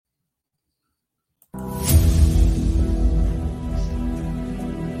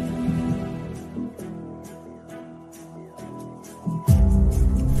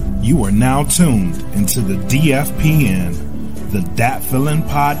You are now tuned into the DFPN, the Dat Feelin'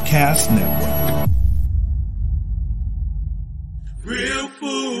 Podcast Network. Real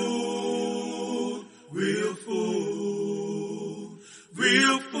food, real food,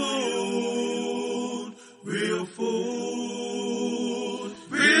 real food, real food,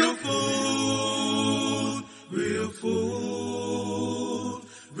 real food, real food,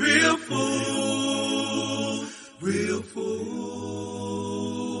 real food, real food.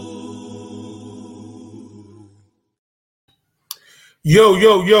 Yo.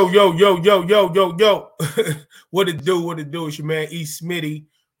 What it do? It's your man E.Smitty,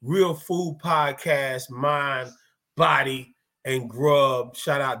 Real Food Podcast, Mind, Body, and Grub.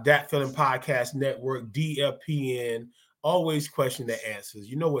 Shout out Dat Feelin' Podcast Network, DFPN. Always question the answers.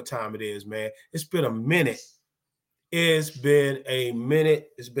 You know what time it is, man. It's been a minute.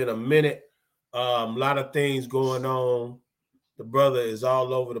 A lot of things going on. The brother is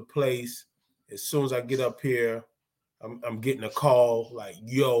all over the place. As soon as I get up here, I'm getting a call like,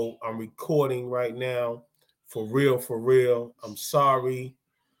 yo, I'm recording right now. For real. I'm sorry.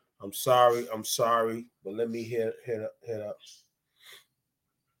 But let me hit up.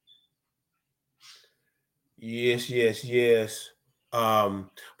 Yes.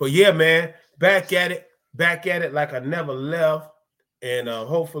 But yeah, man, back at it like I never left. And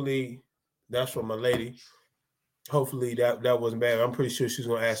hopefully that's from my lady. Hopefully that wasn't bad. I'm pretty sure she's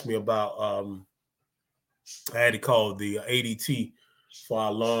gonna ask me about I had to call the ADT for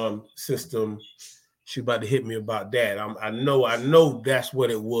our alarm system. She about to hit me about that. I know that's what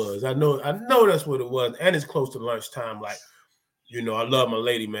it was. I know that's what it was. And it's close to lunchtime. Like, you know, I love my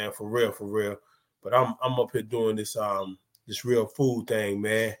lady, man, for real. But I'm up here doing this real food thing,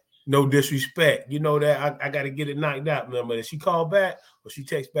 man. No disrespect. You know that I got to get it knocked out, man. But if she called back or she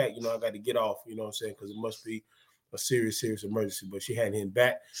texts back, you know, I got to get off, you know what I'm saying? Because it must be a serious emergency. But she hadn't hit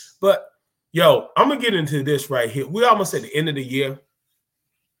back. But yo, I'm gonna get into this right here. We're almost at the end of the year.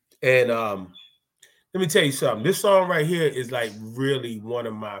 And let me tell you something. This song right here is like really one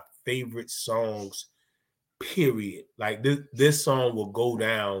of my favorite songs, period. Like this song will go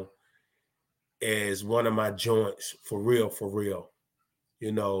down as one of my joints for real.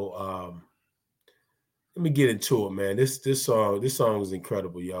 You know, let me get into it, man. This song is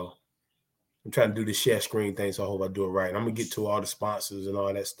incredible, yo. I'm trying to do the share screen thing, so I hope I do it right. I'm gonna get to all the sponsors and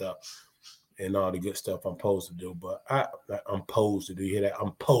all that stuff and all the good stuff I'm supposed to do. But I'm supposed to do. You hear that?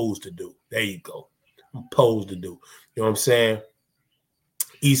 I'm supposed to do. There you go. I'm supposed to do. You know what I'm saying?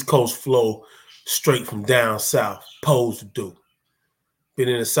 East Coast flow, straight from down south. Supposed to do. Been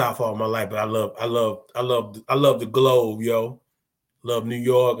in the South all my life, but I love the globe, yo. Love New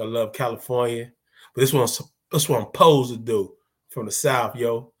York. I love California. But this one I'm supposed to do from the South,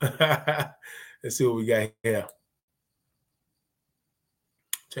 yo. Let's see what we got here.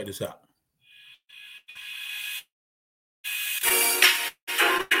 Check this out.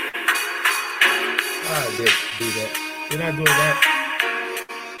 I did do that. Did I do that?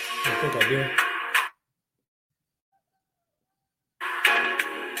 I think I did.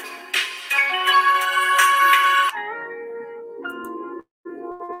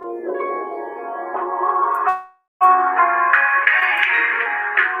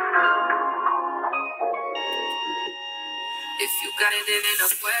 If you got it, it ain't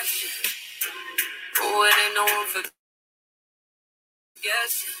a question. Oh, it ain't no one for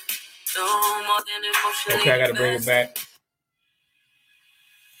guessing. No more than emotionally. Okay, I gotta bring it back.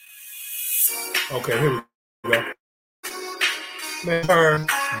 Okay, here we go. Man, Burn,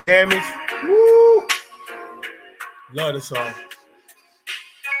 Damage. Woo! Love this song.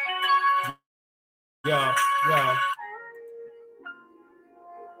 Yeah.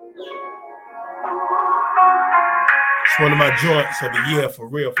 It's one of my joints of the year, for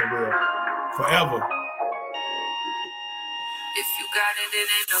real. Forever. If you got it, it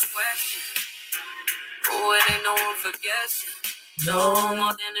ain't no question. Oh, it ain't no one for guessing. No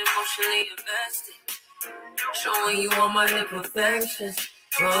more than emotionally invested. Showing you all my imperfections.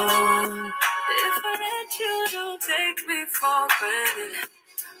 Oh, if I let you, don't take me for granted.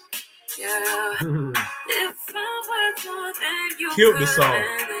 Yeah. If I worked more than you Killed could the song.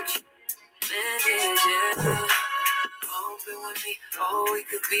 manage, yeah. Open with me, oh, we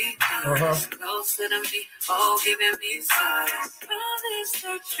could be closer to me, oh, giving me signs. Promise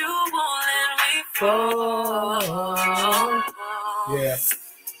that you won't let me fall. Yeah.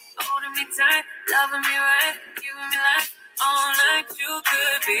 Holding me tight, loving me right, giving me life all night you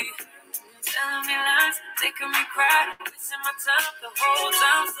could be. Telling me lies, making me cry, wasting my time the whole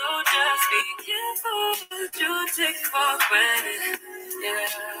time. So just be careful what you take for granted. Yeah.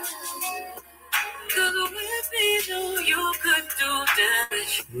 Cause with me, know you could do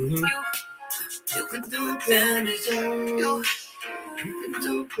damage. You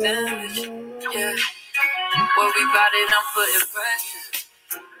do damage. Yeah. Worry about it, I'm putting pressure.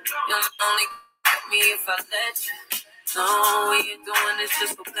 You'll only cut me if I let you. No, what you're doing is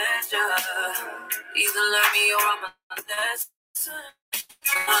just for pleasure. Either learn me or I'm a lesson.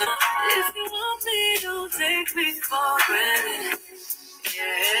 If you want me, don't take me for granted.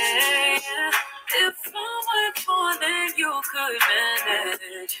 Yeah, yeah. If I went more than you could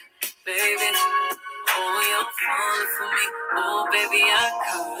manage, baby. Oh, you're falling for me. Oh, baby, I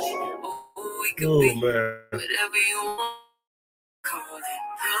caught it. Oh, we could be whatever you want. Call it.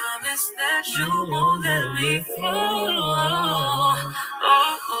 Promise that you won't let me fall.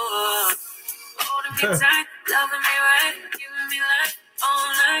 Oh, holding me tight, loving me right, giving me life all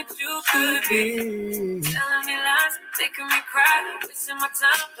night. You could be telling me lies, making me cry, wasting my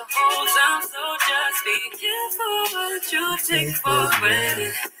time the whole time. So just be careful what you take for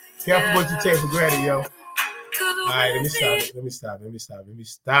granted. Careful what you take for granted, yo. All right, let me stop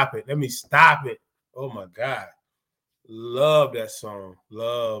it. Oh my God. Love that song.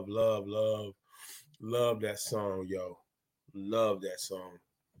 Love that song, yo. Love that song.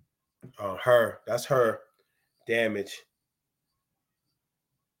 That's her. Damage,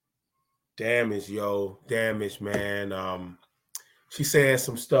 yo. Damage, man. She saying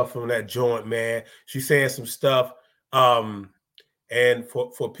some stuff on that joint, man. She saying some stuff. And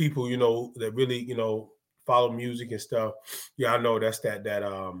for people, you know, that really, you know, follow music and stuff, yeah, I know that's that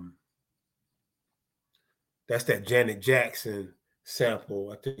Janet Jackson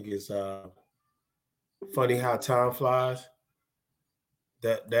sample. I think it's Funny How Time Flies.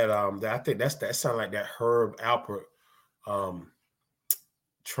 That I think that sound like that Herb Alpert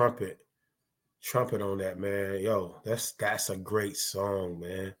trumpet on that, man. Yo, that's a great song,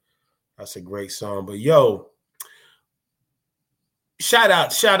 man. That's a great song. But yo, shout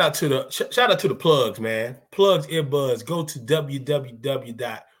out to the plugs, man. Plugs, earbuds. Go to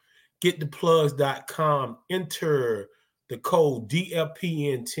www.gettheplugs.com. Enter the code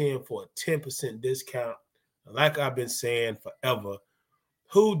DFPN10 for a 10% discount. Like I've been saying forever,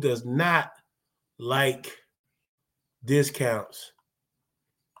 who does not like discounts?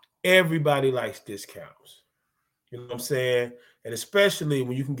 Everybody likes discounts. You know what I'm saying? And especially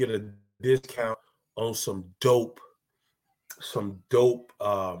when you can get a discount on some dope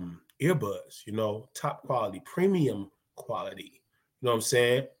earbuds, you know, top quality, premium quality. You know what I'm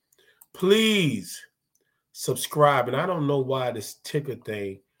saying? Please subscribe. And I don't know why this ticker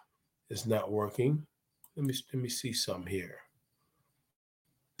thing is not working. Let me see something here.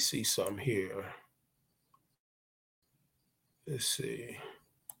 Let's see.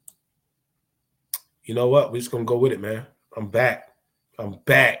 You know what? We're just gonna go with it, man. I'm back.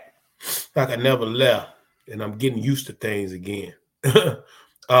 Like I never left. And I'm getting used to things again.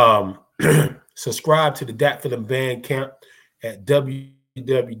 Subscribe to the Dat Feeling Bandcamp at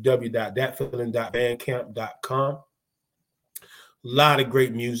www.datfeeling.bandcamp.com. A lot of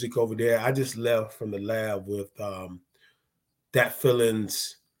great music over there. I just left from the lab with Dat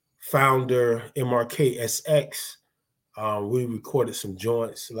Feeling's founder, MRKSX. We recorded some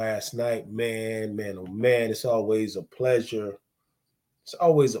joints last night. Man, oh man, it's always a pleasure. It's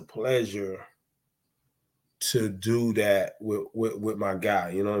always a pleasure to do that with my guy.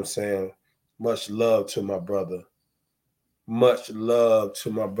 You know what I'm saying? Much love to my brother.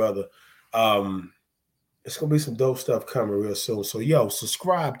 It's gonna be some dope stuff coming real soon. So yo,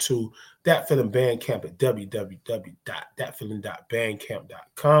 subscribe to Dat Feeling Bandcamp at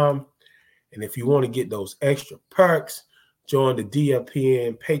www.datfeeling.bandcamp.com. And if you want to get those extra perks, join the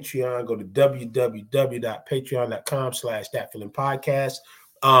DFPN Patreon. Go to www.patreon.com/datfeelingpodcast.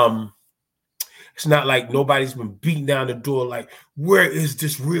 It's not like nobody's been beating down the door like, where is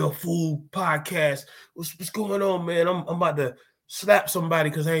this Real Food podcast? What's going on, man? I'm about to slap somebody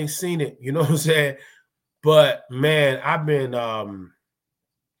because I ain't seen it. You know what I'm saying? But man, I've been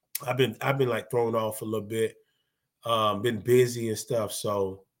like thrown off a little bit. Been busy and stuff,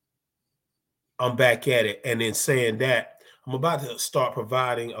 so I'm back at it. And in saying that, I'm about to start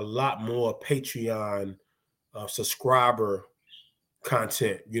providing a lot more Patreon subscriber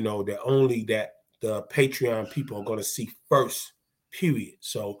content, you know, that the Patreon people are going to see first, period.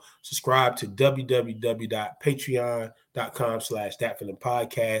 So subscribe to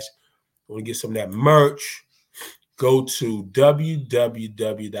www.patreon.com/datfeelingpodcast. Want to get some of that merch, go to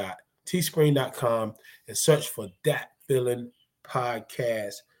www.teespring.com and search for Dat Feeling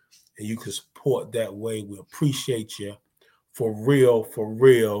Podcast, and you can support that way. We appreciate you for real.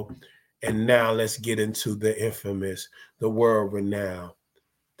 And now let's get into the infamous, the world-renowned,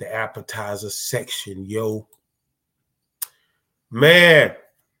 the appetizer section, yo. Man,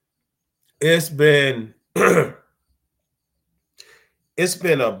 it's been it's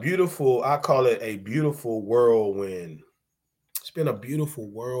been a beautiful, I call it a beautiful whirlwind. It's been a beautiful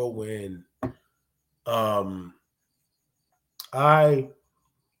whirlwind. I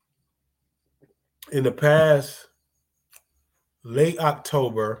in the past late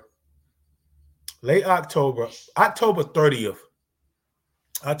October, October 30th,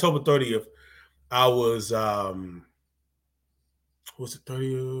 October 30th, I was it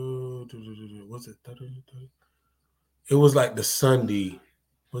 30th? Was it 30th? It was like the Sunday.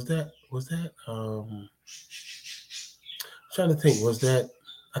 Was that trying to think, was that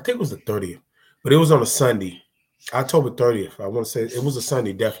I think it was the 30th, but it was on a Sunday. October 30th. I want to say it was a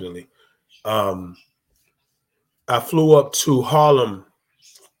Sunday, definitely. I flew up to Harlem,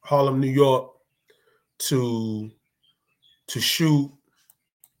 New York, to shoot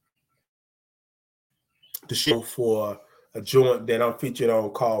the show for a joint that I'm featured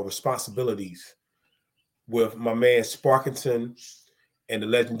on called Responsibilities with my man Sparkington and the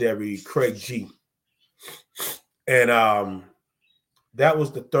legendary Craig G. And that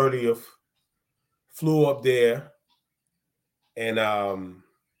was the 30th. Flew up there, and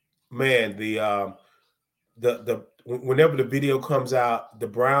man, the whenever the video comes out, the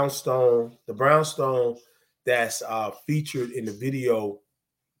brownstone that's featured in the video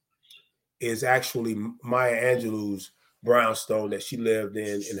is actually Maya Angelou's brownstone that she lived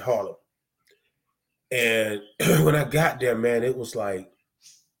in Harlem. And when I got there, man, it was like,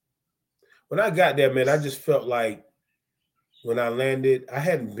 I just felt like when I landed, I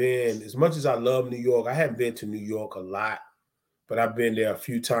hadn't been, as much as I love New York, I hadn't been to New York a lot, but I've been there a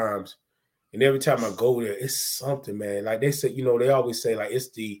few times. And every time I go there, it's something, man. Like they say, they always say, like,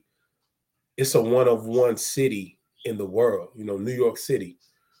 it's a one of one city in the world, New York City.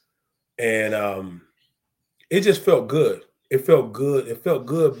 And it just felt good. It felt good. It felt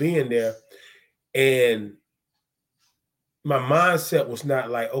good being there. And my mindset was not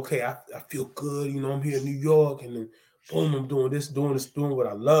like, okay, I feel good, I'm here in New York, and then boom, I'm doing what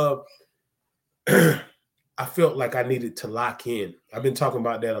I love. I felt like I needed to lock in. I've been talking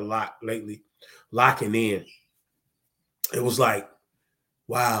about that a lot lately, locking in. It was like,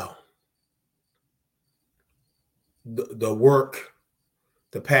 wow, the work,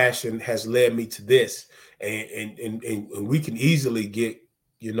 the passion has led me to this. And we can easily get,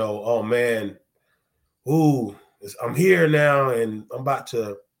 oh man, ooh, I'm here now and I'm about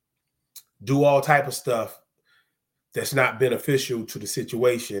to do all type of stuff that's not beneficial to the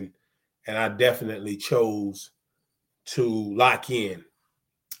situation. And I definitely chose to lock in.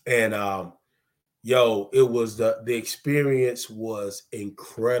 And it was the experience was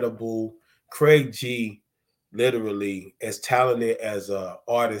incredible. Craig G, literally, as talented as an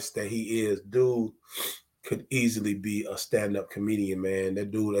artist that he is, dude could easily be a stand-up comedian, man.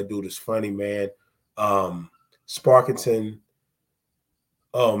 That dude is funny, man. Sparkington,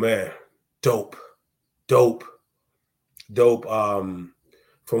 oh man, dope.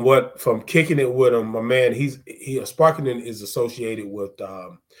 From kicking it with him, my man, Sparkington is associated with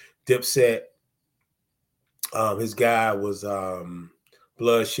Dipset. His guy was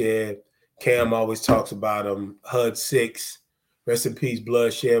Bloodshed. Cam always talks about him. HUD 6. Rest in peace,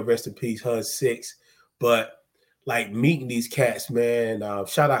 Bloodshed. Rest in peace, HUD 6. But like meeting these cats, man.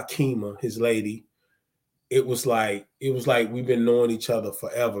 Shout out Kima, his lady. It was like we've been knowing each other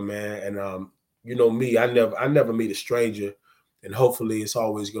forever, man. And me, I never meet a stranger, and hopefully it's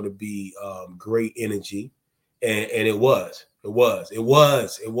always going to be great energy. And it was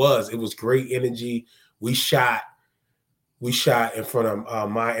great energy. We shot in front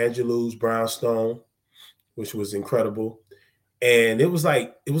of Maya Angelou's brownstone, which was incredible. And it was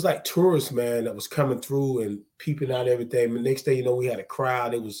like tourists, man, that was coming through and peeping out everything. The next day, we had a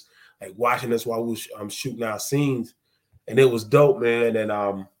crowd. It was like watching us while we were shooting our scenes. And it was dope, man.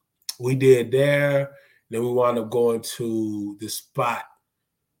 And we did there. Then we wound up going to this spot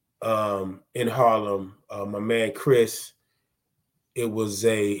in Harlem. My man Chris, it was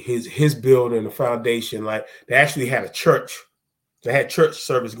his building, the foundation. Like they actually had a church. They had church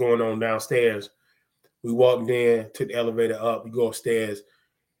service going on downstairs. We walked in, took the elevator up. We go upstairs.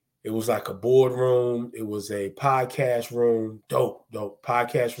 It was like a boardroom. It was a podcast room. Dope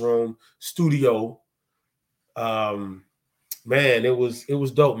podcast room, studio. Man, it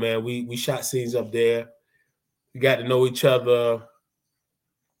was dope, man. We shot scenes up there. We got to know each other.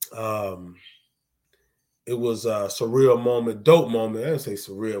 It was a surreal moment, dope moment. I didn't say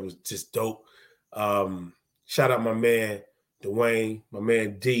surreal, it was just dope. Shout out my man Dwayne, my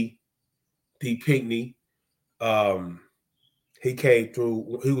man D Pinkney. He came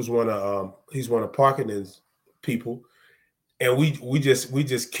through. He's one of Parkinson's people, and we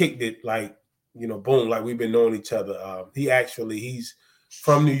just kicked it like boom, like we've been knowing each other. He's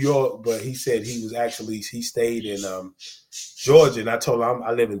from New York, but he said he stayed in Georgia, and I told him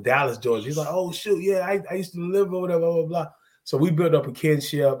I live in Dallas, Georgia. He's like, oh shoot, yeah, I used to live over there, blah blah blah. So we built up a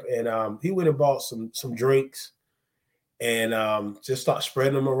kinship, and he went and bought some drinks, and just start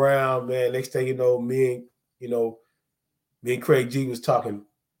spreading them around, man. Next thing you know, me and Craig G was talking.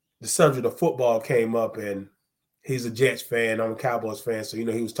 The subject of football came up, and he's a Jets fan. I'm a Cowboys fan, so he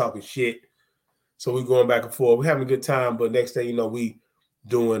was talking shit. So we going back and forth. We're having a good time, but next thing you know, we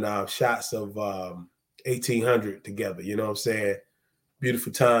doing shots of 1800 together. You know what I'm saying?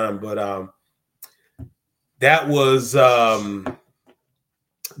 Beautiful time. But that was Harlem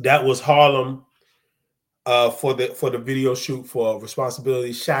for the video shoot for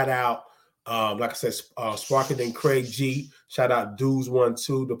Responsibility. Shout out, like I said, Sparkin and Craig G. Shout out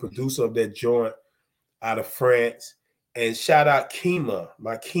Dudes12, the producer of that joint out of France. And shout out Kima,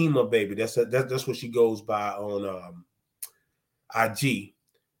 my Kima baby. That's what she goes by on IG.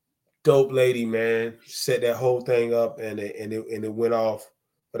 Dope lady, man. Set that whole thing up, and it went off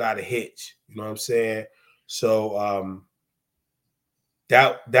without a hitch. You know what I'm saying? So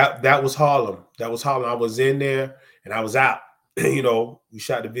that was Harlem. That was Harlem. I was in there and I was out. We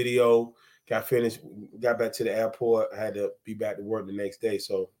shot the video, got finished, got back to the airport. I had to be back to work the next day,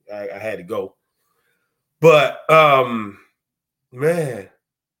 so I had to go. But man,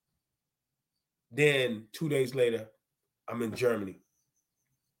 then 2 days later, I'm in Germany.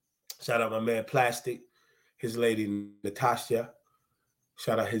 Shout out my man Plastic, his lady Natasha.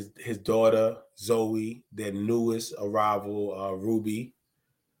 Shout out his daughter Zoe, their newest arrival, Ruby.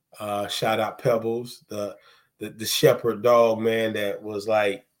 Shout out Pebbles, the shepherd dog, man, that was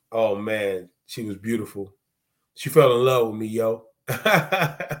like, oh man, she was beautiful. She fell in love with me, yo.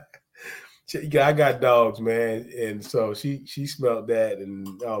 I got dogs, man, and so she smelled that, and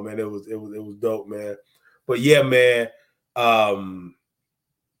oh man, it was dope, man. But yeah, man,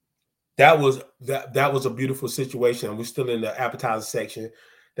 that was a beautiful situation. We're still in the appetizer section.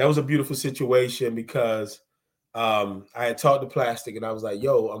 That was a beautiful situation because I had talked to Plastic, and I was like,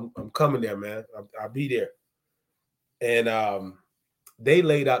 "Yo, I'm coming there, man. I'll be there." And they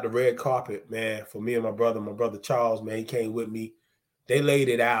laid out the red carpet, man, for me and my brother. My brother Charles, man, he came with me. They laid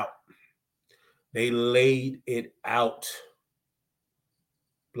it out. Like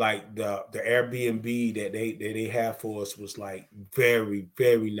the Airbnb that they have for us was like very,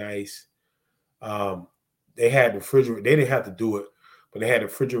 very nice. They had the refrigerator. They didn't have to do it, but they had the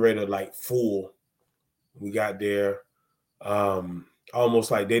refrigerator like full. We got there,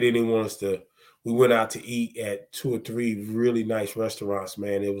 almost like they didn't even want us to. We went out to eat at 2 or 3 really nice restaurants,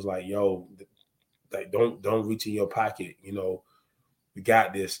 man. It was like, yo, like don't reach in your pocket, we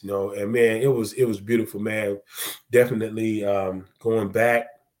got this, and man, it was beautiful, man. Definitely going back.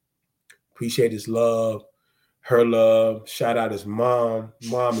 Appreciate his love, her love. Shout out his mom.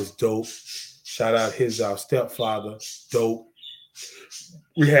 Mom is dope. Shout out his stepfather, dope.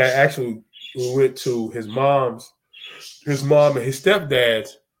 We went to his mom and his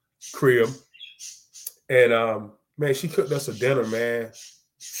stepdad's crib, and man, she cooked us a dinner, man.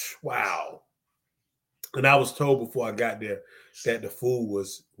 Wow. And I was told before I got there that the food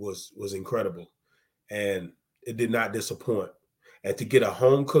was incredible, and it did not disappoint. And to get a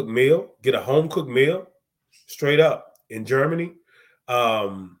home cooked meal straight up in Germany,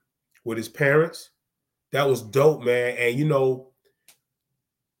 with his parents, that was dope, man. And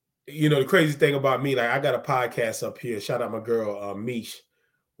the crazy thing about me, like I got a podcast up here. Shout out my girl Mish,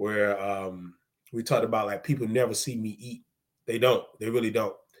 where we talked about like people never see me eat. They don't. They really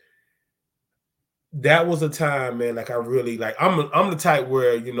don't. That was a time, man, like I really like I'm the type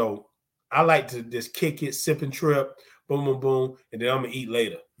where, I like to just kick it, sip and trip, boom, boom, boom, and then I'm gonna eat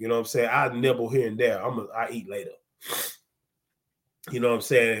later. You know what I'm saying? I nibble here and there. I eat later. You know what I'm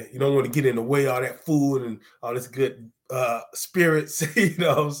saying? You don't want to get in the way of all that food and all this good spirits, you know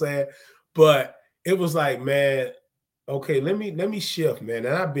what I'm saying? But it was like, man, okay, let me shift, man.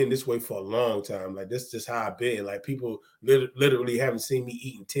 And I've been this way for a long time. Like, this is just how I've been. Like, people literally haven't seen me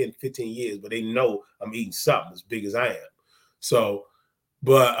eating 10, 15 years, but they know I'm eating something as big as I am. So,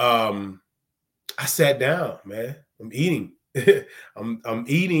 but I sat down, man. I'm eating. I'm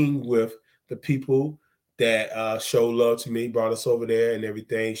eating with the people that show love to me, brought us over there and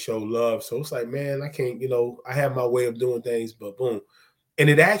everything, show love. So it's like, man, I can't, I have my way of doing things, but boom. And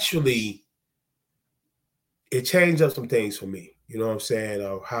it changed up some things for me, you know what I'm saying,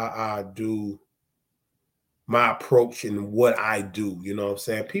 of how I do my approach and what I do, you know what I'm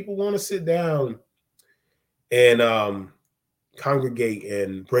saying? People want to sit down and congregate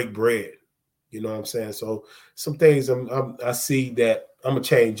and break bread, you know what I'm saying? So some things I see that I'm gonna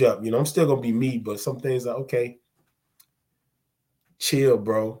change up. I'm still gonna be me, but some things are okay. Chill,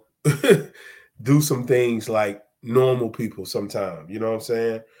 bro. Do some things like normal people sometimes. You know what I'm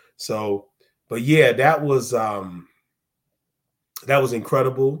saying? So, but yeah, that was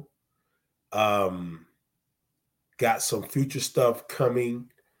incredible. Got some future stuff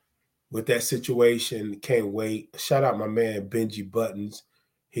coming with that situation. Can't wait. Shout out my man Benji Buttons.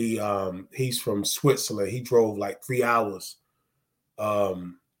 He's from Switzerland. He drove like 3 hours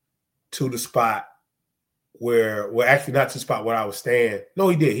to the spot well, actually not to the spot where I was staying. No,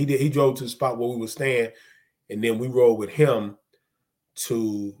 he did. He drove to the spot where we were staying, and then we rode with him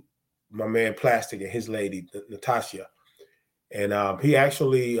to my man Plastic and his lady Natasha. And he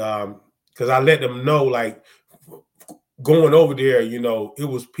actually, because I let them know, like, going over there, it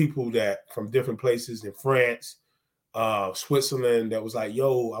was people that from different places in France, Switzerland, that was like,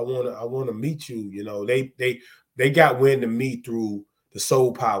 yo, I wanna meet you. They got wind of me through the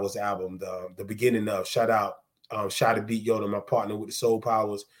Soul Powers album, the beginning of Shout Out, Shot to Beat Yoda, my partner with the Soul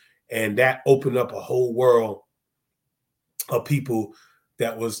Powers, and that opened up a whole world of people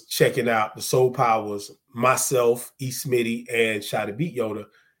that was checking out the Soul Powers, myself, E.Smitty, and Shot to Beat Yoda.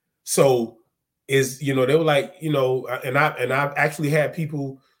 So they were like, and I've actually had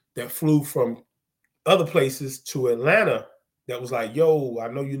people that flew from other places to Atlanta that was like, yo, I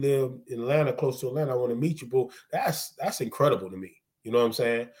know you live in Atlanta, close to Atlanta. I want to meet you, bro. That's incredible to me. You know what I'm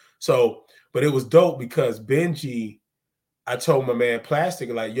saying? So, but it was dope because Benji, I told my man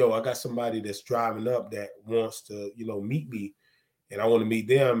Plastic, like, yo, I got somebody that's driving up that wants to, meet me, and I want to meet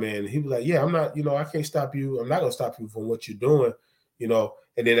them. And he was like, yeah, I'm not, I can't stop you. I'm not gonna stop you from what you're doing,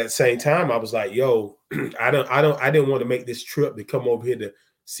 And then at the same time, I was like, yo, I didn't want to make this trip to come over here to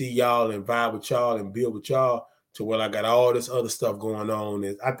see y'all and vibe with y'all and build with y'all to where I got all this other stuff going on.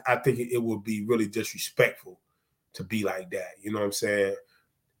 And I think it would be really disrespectful to be like that. You know what I'm saying?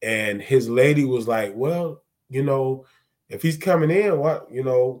 And his lady was like, well, if he's coming in, what,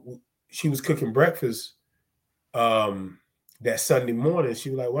 she was cooking breakfast that Sunday morning. She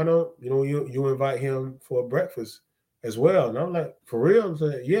was like, why don't, you invite him for breakfast as well? And I'm like, for real? I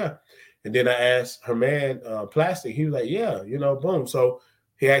said, yeah. And then I asked her man, Plastic. He was like, yeah, boom. So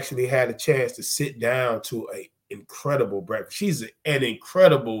he actually had a chance to sit down to an incredible breakfast. She's an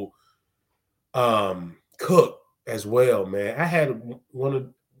incredible cook as well, man. I had one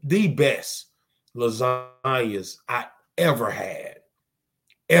of the best lasagnas I ever had.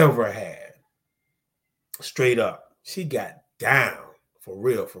 Straight up. She got down for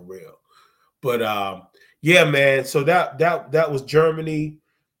real. But yeah, man. So that was Germany.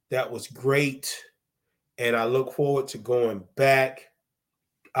 That was great. And I look forward to going back.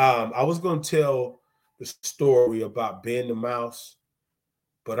 I was gonna tell the story about Ben the Mouse,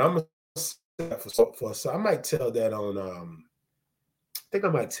 but I'm gonna say that so I might tell that on I think I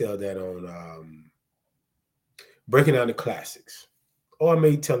might tell that on Breaking Down the Classics. Or I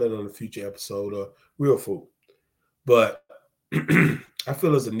may tell it on a future episode of Real Food. But I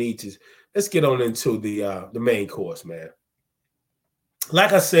feel there's a need to let's get on into the main course, man.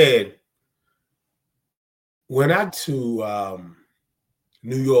 Like I said, when I got to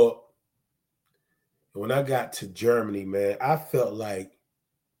New York, when I got to Germany, man, I felt like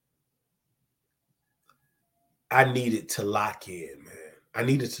I needed to lock in, man. I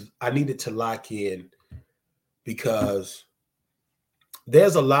needed to lock in because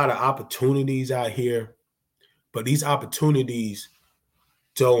there's a lot of opportunities out here, but these opportunities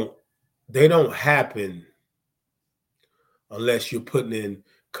don't happen unless you're putting in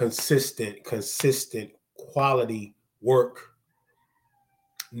consistent quality work,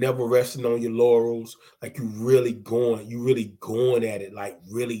 never resting on your laurels, like you really going at it, like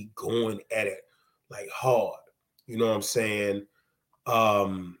hard. You know what I'm saying?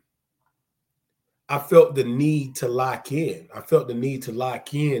 I felt the need to lock in.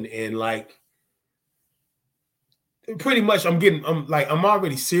 And like pretty much I'm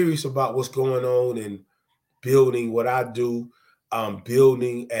already serious about what's going on and building what I do.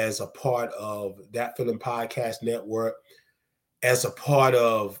 Building as a part of That Feeling Podcast Network, as a part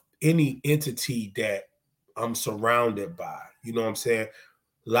of any entity that I'm surrounded by. You know what I'm saying?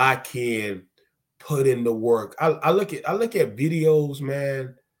 Lock in, put in the work. I look at videos,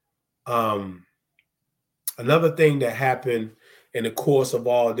 man. Another thing that happened in the course of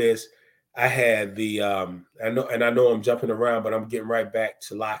all this, I had the I know I'm jumping around, but I'm getting right back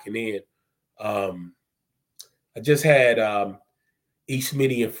to locking in. I just had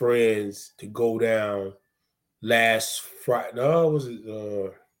E.Smitty and Friends to go down last Friday. No, was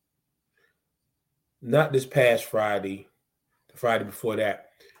it not this past Friday, the Friday before that.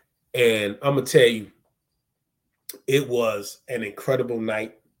 And I'm gonna tell you, It was an incredible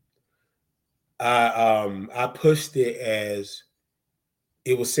night. I pushed it as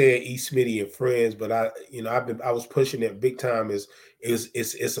it was saying E.Smitty and Friends, but I was pushing it big time as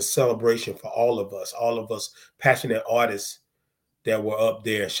it's a celebration for all of us passionate artists that were up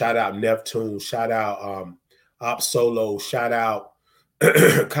there. Shout out Neptune, shout out Op Solo, shout out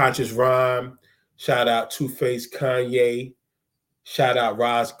Conscious Rhyme, shout out Two-Face Kanye, shout out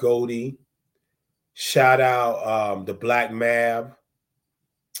Roz Goldie, shout out the Black Mav.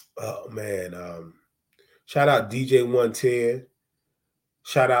 Oh man, shout out DJ 110.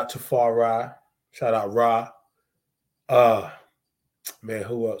 Shout out to Far Ra. Shout out Ra. Man,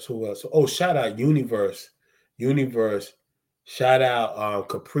 who else? Oh, shout out Universe. Shout out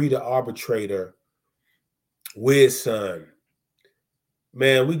Capri the Arbitrator. Wiz Son.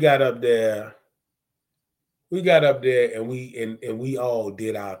 Man, we got up there and we all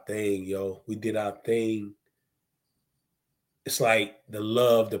did our thing, yo. We did our thing. It's like the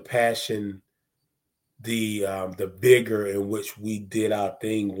love, the passion, the vigor in which we did our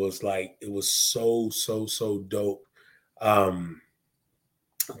thing was like, it was so dope. I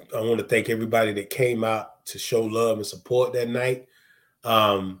want to thank everybody that came out to show love and support that night.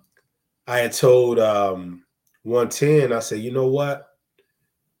 I had told 110, I said, you know what?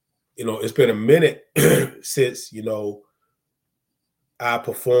 It's been a minute since, I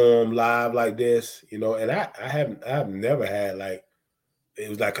performed live like this, and I've never had like, it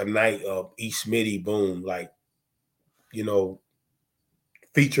was like a night of E.Smitty, boom, like,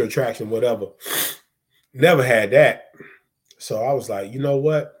 feature attraction, whatever. Never had that. So I was like, you know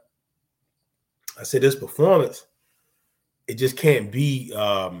what? I said, this performance, it just can't be,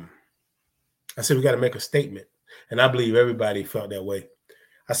 I said, we got to make a statement. And I believe everybody felt that way.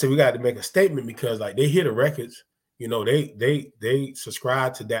 I said, we got to make a statement because like they hear the records, they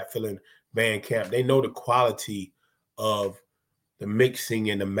subscribe to Dat Feeling Bandcamp. They know the quality of the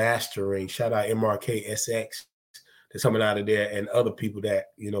mixing and the mastering. Shout out MRK SX that's coming out of there and other people that,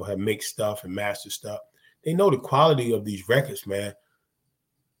 have mixed stuff and mastered stuff. They know the quality of these records, man.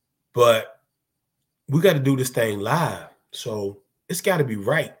 But we got to do this thing live. So it's got to be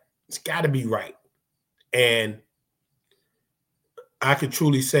right. It's got to be right. And I could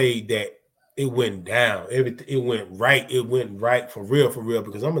truly say that it went down. It went right. It went right for real,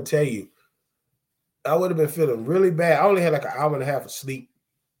 because I'm going to tell you, I would have been feeling really bad. I only had like an hour and a half of sleep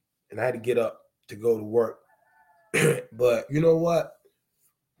and I had to get up to go to work. But you know what?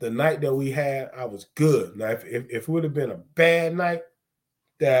 The night that we had, I was good. Now, if it would have been a bad night,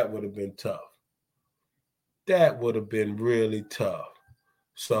 that would have been tough. That would have been really tough.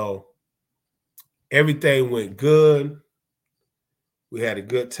 So everything went good. We had a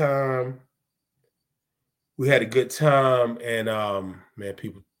good time. And man,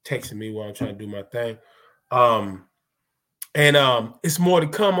 people texting me while I'm trying to do my thing. And it's more to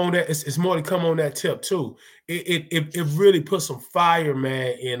come on that. It's more to come on that tip too. It really put some fire,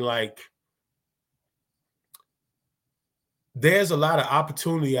 man, in like, there's a lot of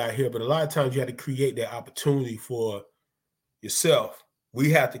opportunity out here, but a lot of times you have to create that opportunity for yourself. We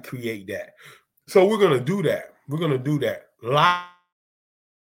have to create that. So we're going to do that.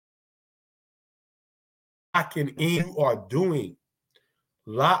 Locking in, you are doing.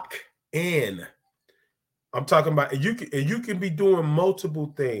 Lock in. I'm talking about, you can be doing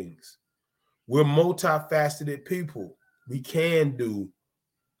multiple things. We're multifaceted people. We can do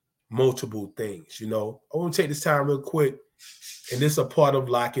multiple things, I want to take this time real quick, and this is a part of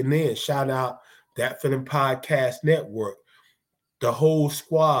Locking In. Shout out Dat Feeling Podcast Network, the whole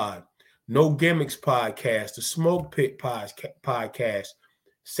squad, No Gimmicks Podcast, the Smoke Pit Podcast,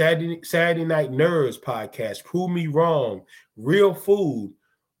 Saturday Night Nerds Podcast, Prove Me Wrong, Real Food,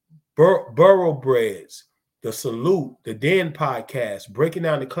 Burrow Breads, The Salute, the Den Podcast, Breaking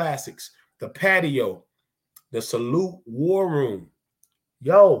Down the Classics, The Patio, The Salute War Room.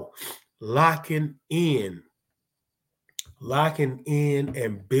 Yo, locking in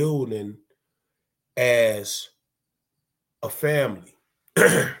and building as a family.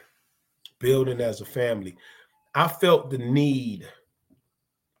 Building as a family. I felt the need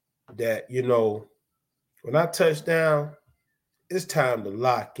that, when I touch down, it's time to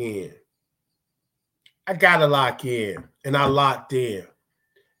lock in. I got to lock in, and I locked in.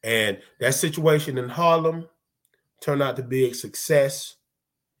 And that situation in Harlem turned out to be a success.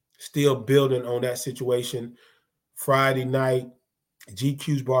 Still building on that situation. Friday night,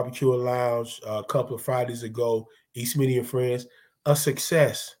 GQ's Barbecue and Lounge, a couple of Fridays ago, E.Smitty and Friends, a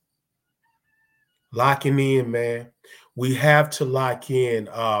success. Locking in, man. We have to lock in.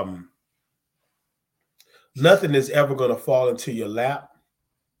 Nothing is ever going to fall into your lap.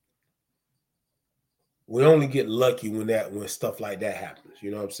 we only get lucky when stuff like that happens.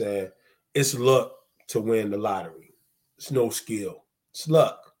 You know what I'm saying? It's luck to win the lottery. It's no skill. It's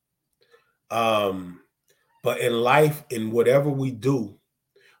luck. But in life, in whatever we do,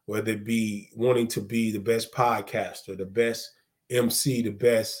 whether it be wanting to be the best podcaster, the best MC, the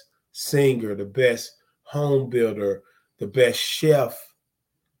best singer, the best home builder, the best chef,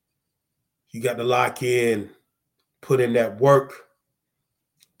 you got to lock in, put in that work,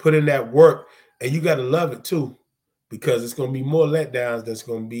 and you got to love it too, because it's going to be more letdowns than it's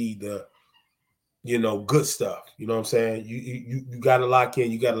going to be the, good stuff. You know what I'm saying? You got to lock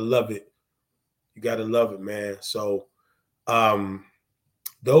in. You got to love it. You got to love it, man. So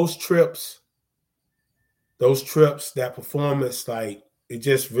those trips, that performance, like, it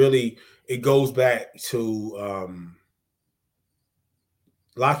just really, it goes back to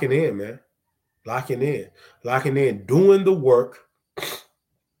locking in, man. Locking in, doing the work.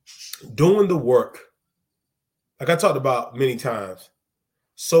 Like I talked about many times,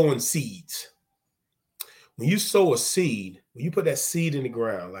 sowing seeds. When you sow a seed, when you put that seed in the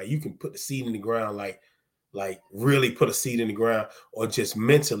ground, like, you can put the seed in the ground, like really put a seed in the ground, or just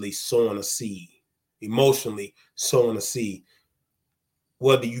mentally sowing a seed, emotionally sowing a seed.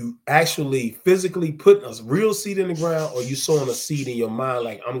 Whether you actually physically put a real seed in the ground, or you sowing a seed in your mind,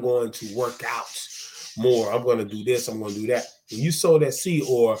 like, I'm going to work out more, I'm going to do this, I'm going to do that. When you sow that seed,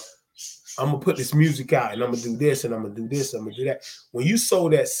 or I'm going to put this music out and I'm going to do this and I'm going to do this, I'm going to do that. When you sow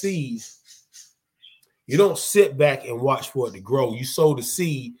that seed, you don't sit back and watch for it to grow. You sow the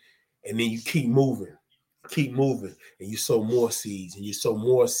seed and then you keep moving, and you sow more seeds, and you sow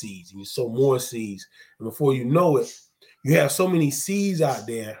more seeds, and you sow more seeds. And before you know it, you have so many seeds out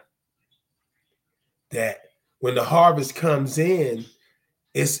there that when the harvest comes in,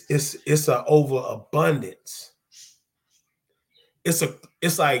 it's a overabundance.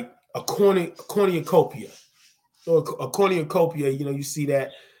 It's like a cornucopia. So a cornucopia, you see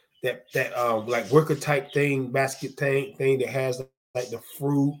that like worker type thing, basket thing that has like the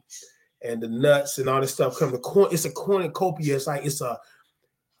fruit and the nuts and all this stuff coming. It's a cornucopia. It's like it's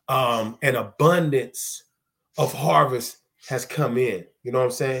an abundance of harvest has come in. You know what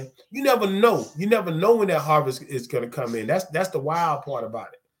I'm saying? You never know. You never know when that harvest is going to come in. That's the wild part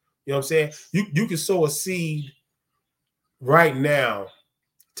about it. You know what I'm saying? You can sow a seed right now,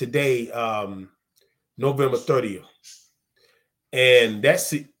 today, November 30th. And that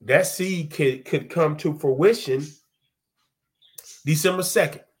seed could come to fruition December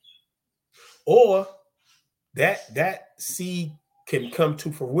 2nd. Or that seed can come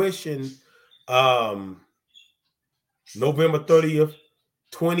to fruition November 30th,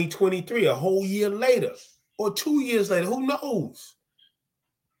 2023, a whole year later, or 2 years later, who knows?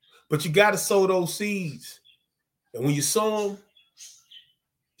 But you got to sow those seeds. And when you sow them,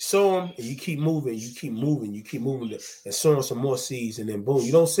 and you keep moving, and sowing some more seeds, and then boom,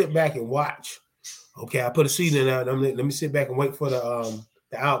 you don't sit back and watch. Okay, I put a seed in there. Let me sit back and wait for the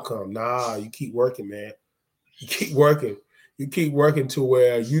outcome. Nah, you keep working, man. You keep working. You keep working to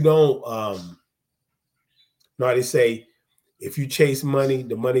where you don't. They say, if you chase money,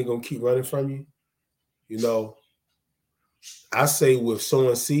 the money gonna keep running from you. You know, I say with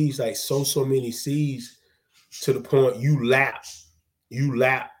sowing seeds, like sow so many seeds to the point you lap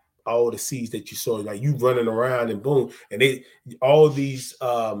all the seeds that you sow. Like, you running around and boom, and all these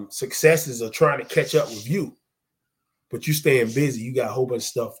successes are trying to catch up with you, but you staying busy. You got a whole bunch of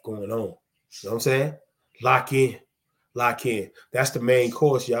stuff going on. You know what I'm saying? Lock in. That's the main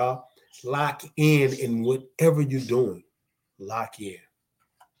course, y'all. Lock in whatever you're doing. Lock in.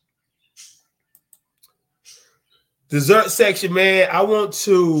 Dessert section, man. I want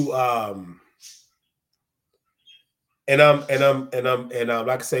to and I'm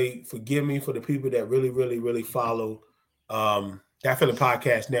like I say, forgive me for the people that really, really, really follow That Feeling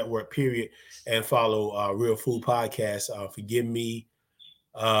Podcast Network, period, and follow Real Food Podcast. Forgive me.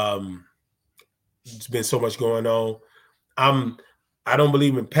 It's been so much going on. I don't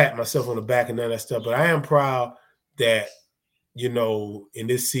believe in patting myself on the back and none of that stuff, but I am proud that, in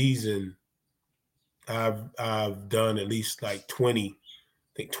this season, I've done at least like 20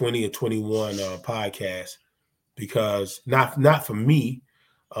 or 21 podcasts, because not for me.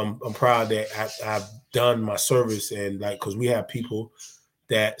 I'm proud that I've done my service, and because we have people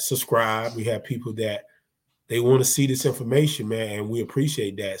that subscribe, we have people that they want to see this information, man, and we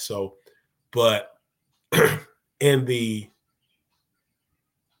appreciate that. So, but in the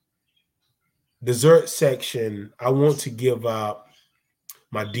dessert section, I want to give out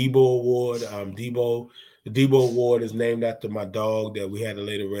my Debo Award. The Debo Award is named after my dog that we had to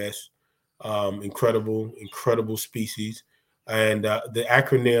lay to rest. Incredible species. And the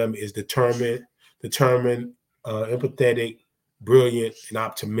acronym is determined determined, empathetic, brilliant, and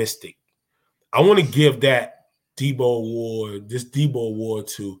optimistic. I want to give that this Debo Award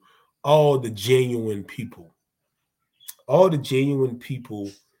to all the genuine people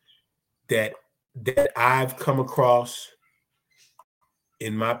that I've come across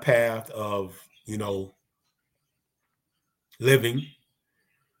in my path of, living,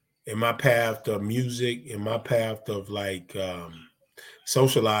 in my path of music, in my path of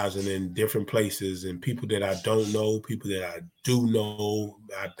socializing in different places, and people that I don't know, people that I do know,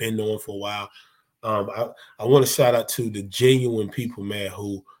 I've been knowing for a while. I want to shout out to the genuine people, man,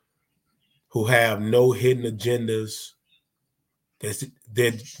 who have no hidden agendas.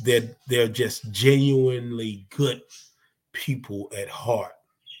 They're just genuinely good people at heart.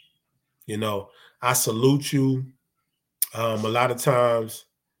 I salute you. A lot of times,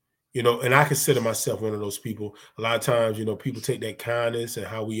 and I consider myself one of those people. A lot of times, people take that kindness and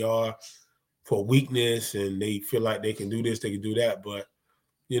how we are for weakness, and they feel like they can do this, they can do that. But,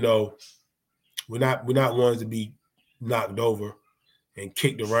 we're not ones to be knocked over and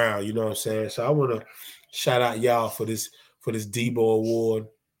kicked around. You know what I'm saying? So I want to shout out y'all for this Debo Award.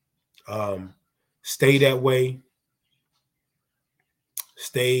 Stay that way.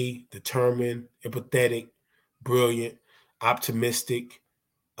 Stay determined, empathetic, brilliant, optimistic.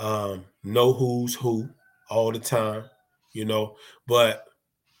 Know who's who all the time, but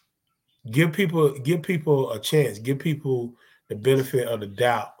give people a chance. Give people the benefit of the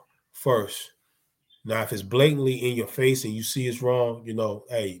doubt first. Now, if it's blatantly in your face and you see it's wrong,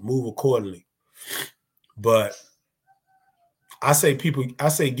 hey, move accordingly. But I say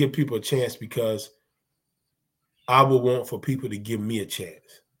give people a chance because I would want for people to give me a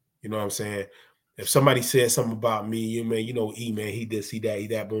chance. You know what I'm saying? If somebody says something about me, E, man, he this, he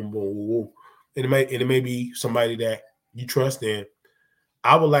that, boom, boom, boom, boom. And it may be somebody that you trust in.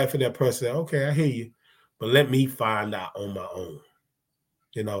 I would like for that person to say, okay, I hear you, but let me find out on my own.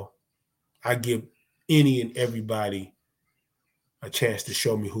 I give any and everybody a chance to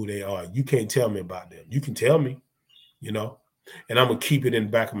show me who they are. You can't tell me about them. You can tell me, and I'm going to keep it in the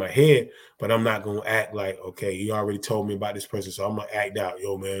back of my head, but I'm not going to act like, okay, he already told me about this person, so I'm going to act out,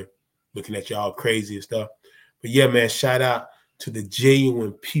 yo, man, looking at y'all crazy and stuff. But yeah, man, shout out to the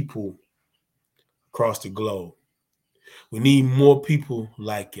genuine people across the globe. We need more people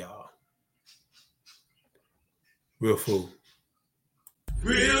like y'all. Real food.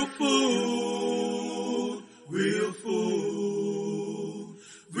 Real food. Real food.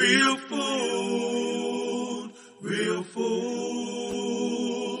 Real food.